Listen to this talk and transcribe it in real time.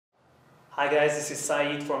Hi guys, this is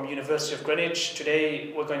Saeed from University of Greenwich.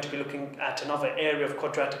 Today we're going to be looking at another area of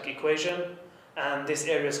quadratic equation, and this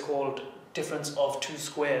area is called difference of two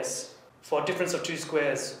squares. For difference of two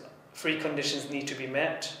squares, three conditions need to be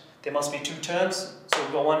met. There must be two terms, so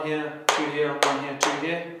we've got one here, two here, one here, two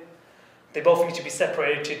here. They both need to be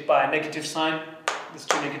separated by a negative sign. There's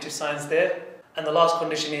two negative signs there. And the last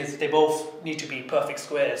condition is they both need to be perfect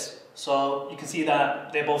squares. So you can see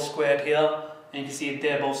that they're both squared here, and you can see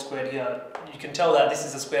they're both squared here. You can tell that this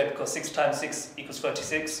is a square because 6 times 6 equals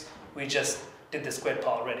 36. We just did the squared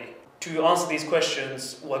part already. To answer these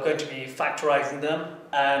questions, we're going to be factorizing them,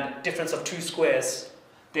 and difference of two squares,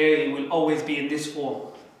 they will always be in this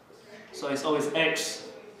form. So it's always x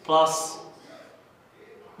plus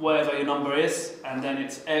whatever your number is, and then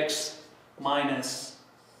it's x minus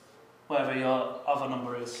whatever your other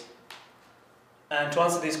number is. And to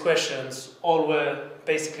answer these questions, all we're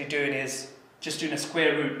basically doing is just doing a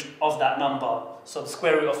square root of that number. So the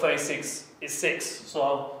square root of 36 is 6,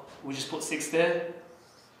 so we just put 6 there,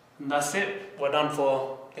 and that's it. We're done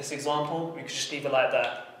for this example. We could just leave it like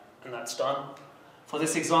that, and that's done. For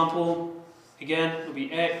this example, again, it'll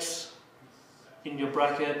be x in your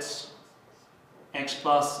brackets, x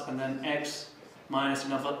plus, and then x minus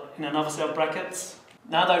in another set of brackets.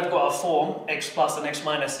 Now that we've got our form, x plus and x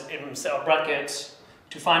minus in a set of brackets,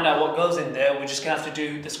 to find out what goes in there, we're just going to have to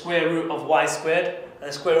do the square root of y squared, and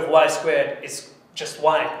the square root of y squared is just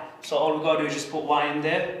y. So all we've got to do is just put y in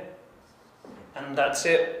there, and that's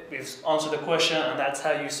it. We've answered the question, and that's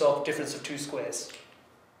how you solve difference of two squares.